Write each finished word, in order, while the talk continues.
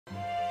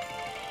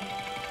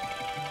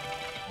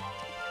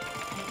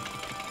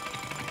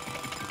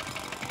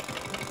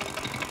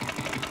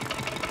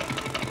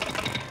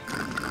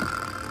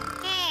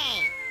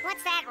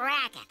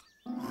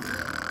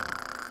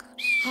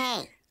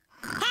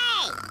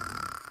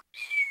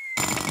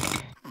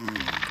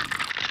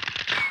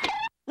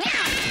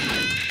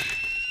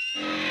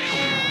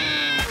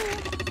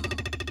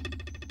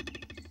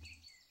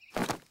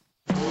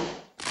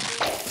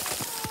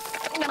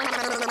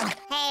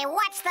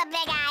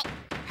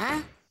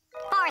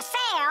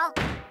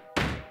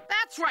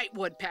right,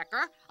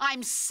 Woodpecker.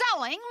 I'm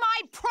selling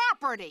my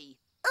property.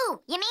 Ooh,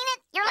 you mean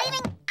it? You're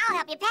leaving? I'll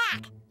help you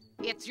pack.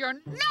 It's your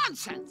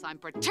nonsense I'm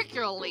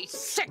particularly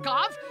sick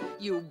of.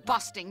 You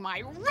busting my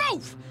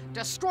roof,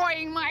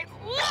 destroying my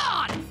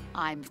lawn.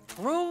 I'm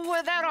through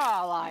with it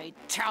all, I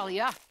tell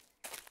ya.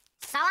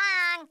 So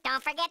long.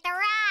 Don't forget to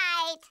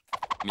write.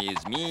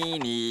 Miss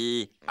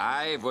Meany,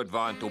 I would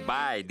want to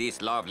buy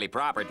this lovely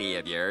property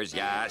of yours,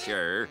 yeah,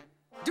 sure.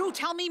 Do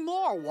tell me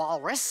more,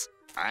 Walrus.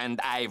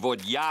 And I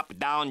would yop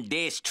down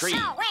this tree.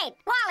 No, wait,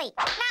 Wally,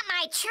 not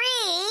my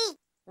tree.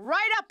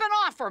 Right up an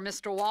offer,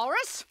 Mr.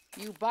 Walrus.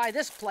 You buy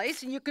this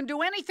place and you can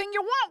do anything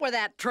you want with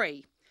that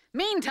tree.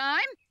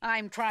 Meantime,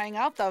 I'm trying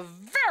out the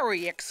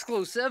very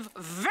exclusive,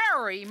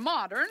 very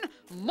modern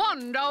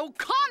Mondo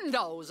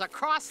condos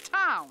across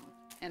town.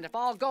 And if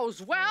all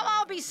goes well,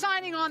 I'll be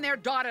signing on their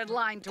dotted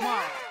line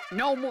tomorrow.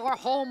 No more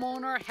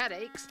homeowner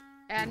headaches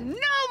and no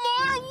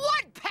more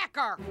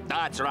woodpecker.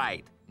 That's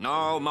right.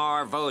 No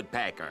more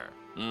woodpecker.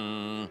 But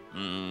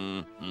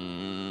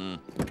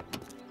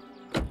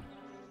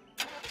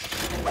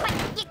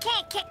you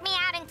can't kick me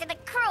out into the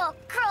cruel,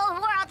 cruel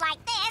world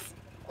like this.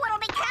 What'll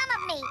become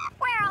of me?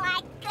 Where'll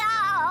I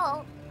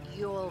go?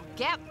 You'll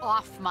get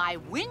off my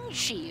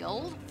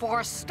windshield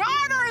for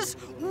starters,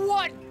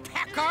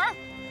 woodpecker.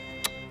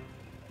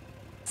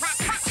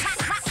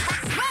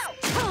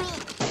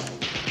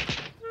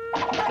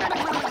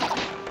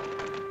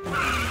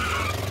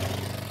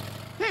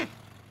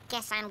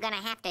 Guess I'm gonna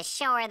have to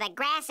show her the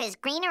grass is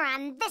greener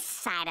on this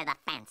side of the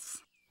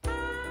fence.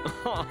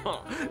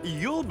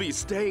 You'll be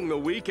staying the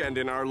weekend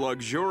in our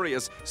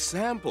luxurious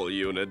sample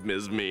unit,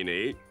 Miss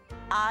Meany.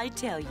 I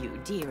tell you,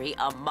 dearie,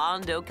 a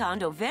Mondo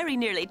condo very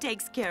nearly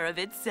takes care of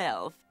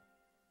itself.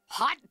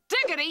 Hot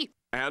diggity!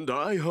 And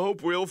I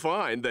hope we'll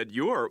find that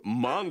you're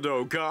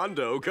Mondo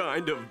condo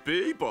kind of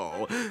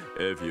people,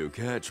 if you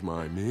catch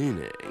my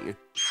meaning.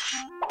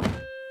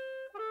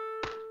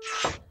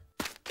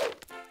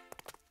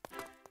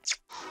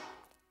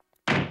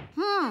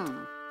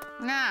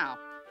 Now,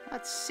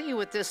 let's see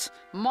what this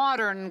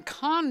modern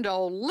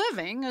condo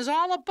living is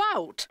all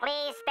about.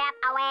 Please step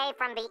away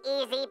from the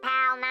Easy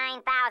Pal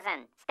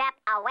 9000. Step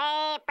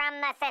away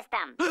from the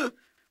system.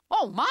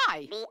 Oh,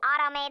 my! The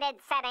automated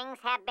settings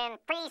have been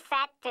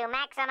preset to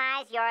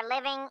maximize your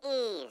living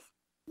ease.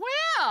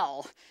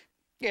 Well,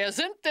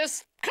 isn't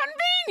this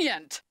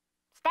convenient?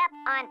 Step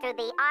onto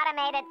the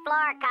automated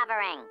floor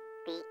covering.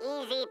 The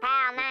Easy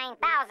Pal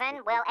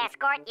 9000 will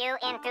escort you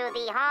into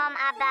the home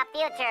of the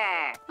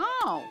future.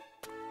 Oh.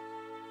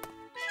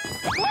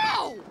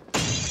 Whoa!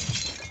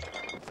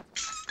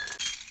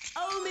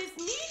 Oh, Miss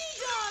Meany,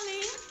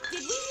 darling,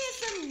 did we hear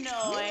some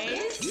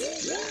noise?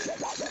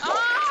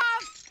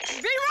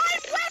 Be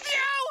right with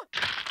you!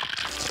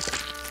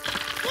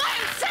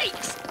 Land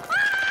sakes!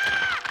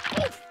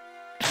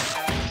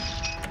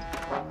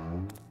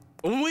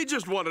 We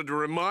just wanted to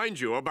remind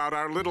you about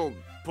our little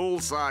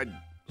poolside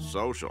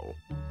social.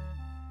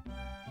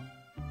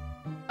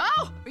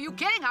 Oh, are you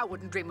kidding? I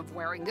wouldn't dream of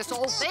wearing this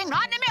old thing,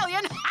 not in a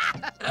million.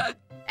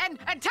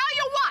 And tell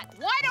you what,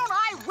 why don't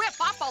I whip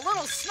up a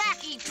little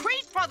snacky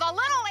treat for the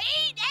little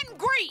eat and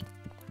greet?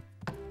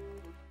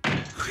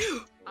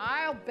 Whew.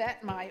 I'll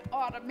bet my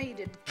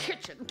automated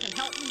kitchen can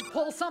help me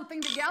pull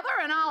something together,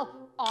 and I'll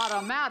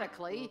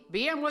automatically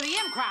be in with the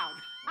in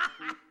crowd.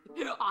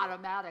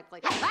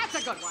 Automatically. That's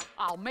a good one.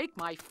 I'll make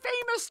my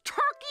famous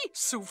turkey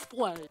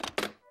souffle.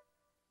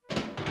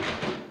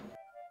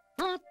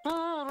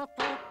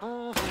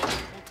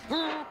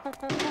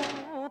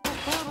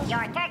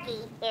 Your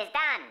turkey is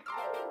done.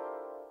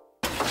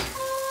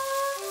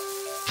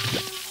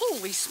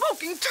 Holy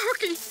smoking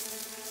turkey!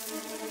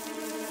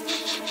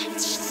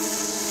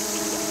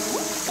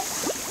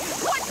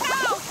 What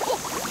now?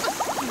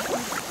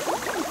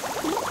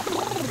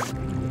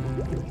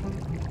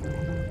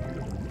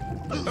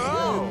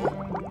 Oh!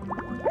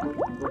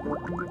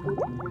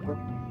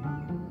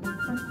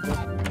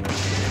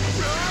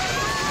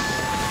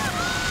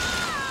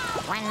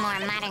 One more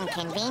modern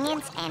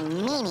convenience and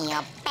Meany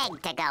will beg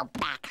to go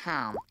back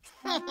home.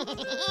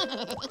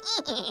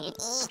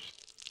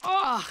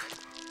 Ugh,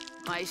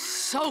 my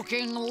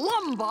soaking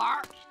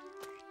lumbar.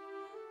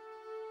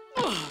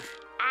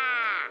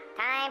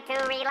 Time to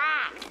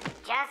relax.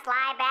 Just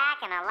lie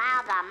back and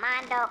allow the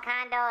Mondo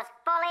Condo's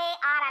fully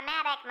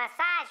automatic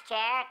massage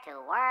chair to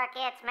work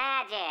its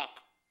magic.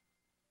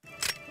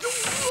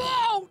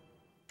 Whoa!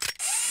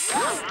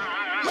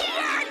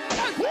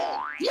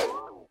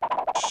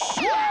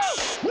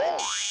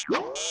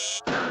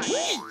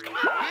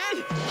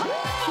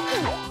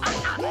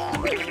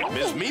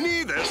 Miss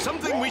Meany, there's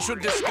something we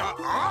should discuss.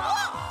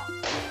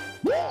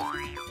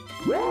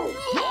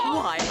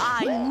 Why,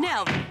 I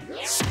never...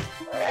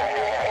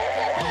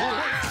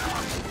 Voila!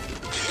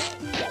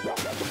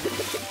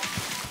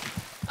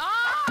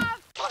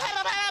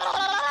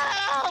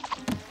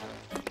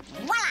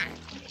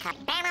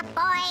 Cabana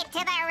Boy to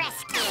the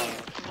rescue!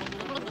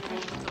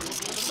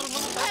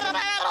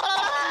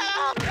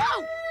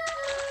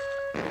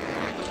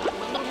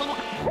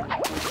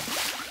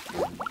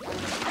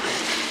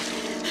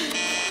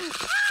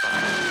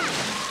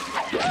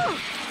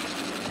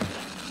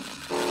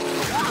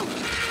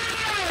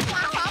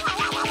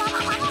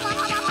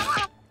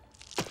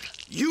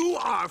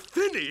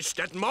 finished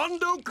at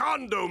Mondo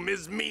Condo,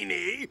 Miss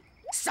Meany.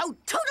 So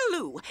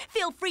toodaloo!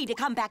 Feel free to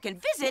come back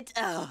and visit.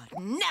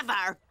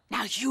 Never!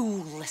 Now you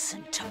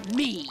listen to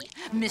me,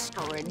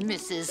 Mr. and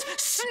Mrs.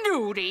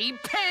 Snooty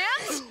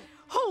Pants.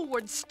 Who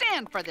would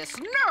stand for this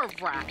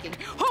nerve-wracking,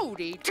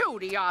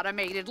 hooty-tooty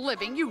automated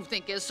living you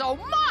think is so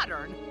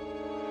modern?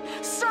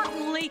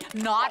 Certainly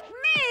not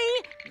me.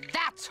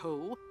 That's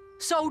who.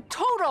 So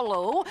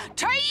toodaloo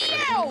to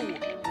you!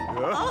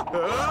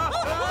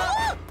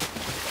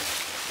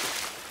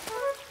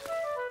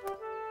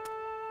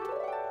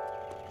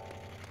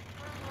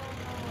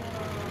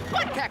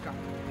 Woodpecker,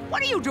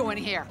 what are you doing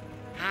here?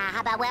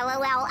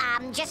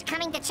 Just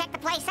coming to check the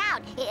place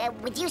out.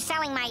 With you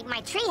selling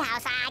my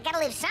treehouse, I gotta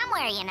live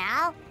somewhere, you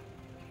know.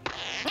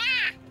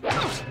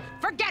 Ah!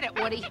 Forget it,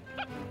 Woody.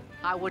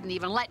 I wouldn't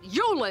even let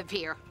you live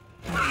here.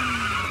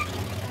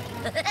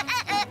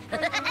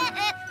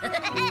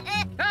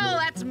 Oh,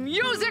 that's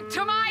music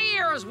to my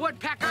ears,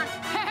 Woodpecker.